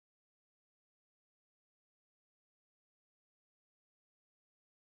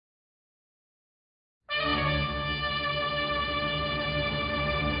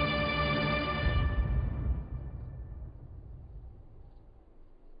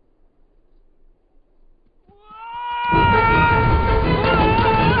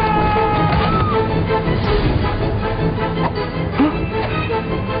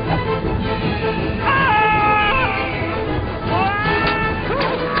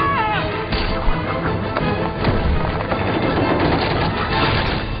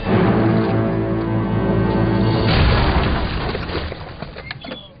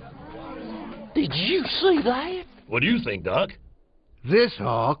What do you think, Doc? This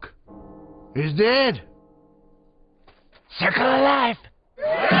hawk is dead. Circle of life.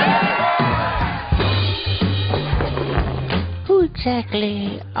 Who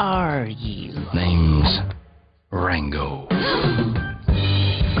exactly are you? Name's Rango.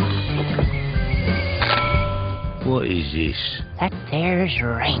 What is this? That there's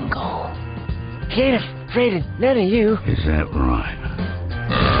Rango. Can't afraid of none of you. Is that right?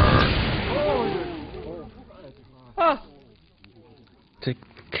 Oh. Take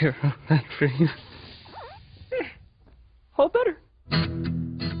care of that for you. All better.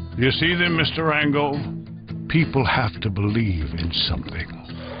 You see them, Mr. Rango? People have to believe in something.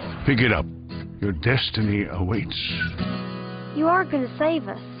 Pick it up. Your destiny awaits. You are going to save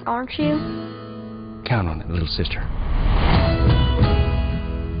us, aren't you? Count on it, little sister.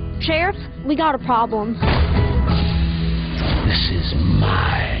 Sheriff, we got a problem. This is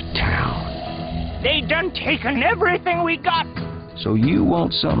my town. They done taken everything we got. So you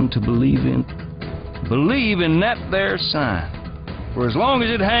want something to believe in? Believe in that there sign. For as long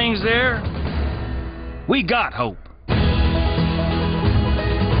as it hangs there, we got hope.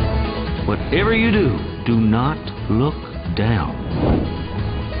 Whatever you do, do not look down.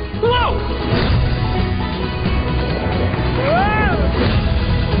 Whoa!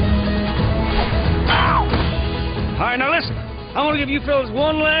 All right, now listen. I want to give you fellas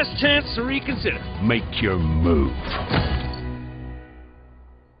one last chance to reconsider. Make your move.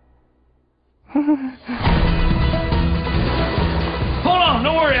 Hold on,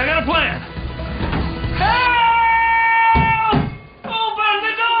 don't worry, I got a plan. Help! Open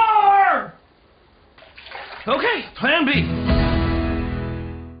the door! Okay, plan B.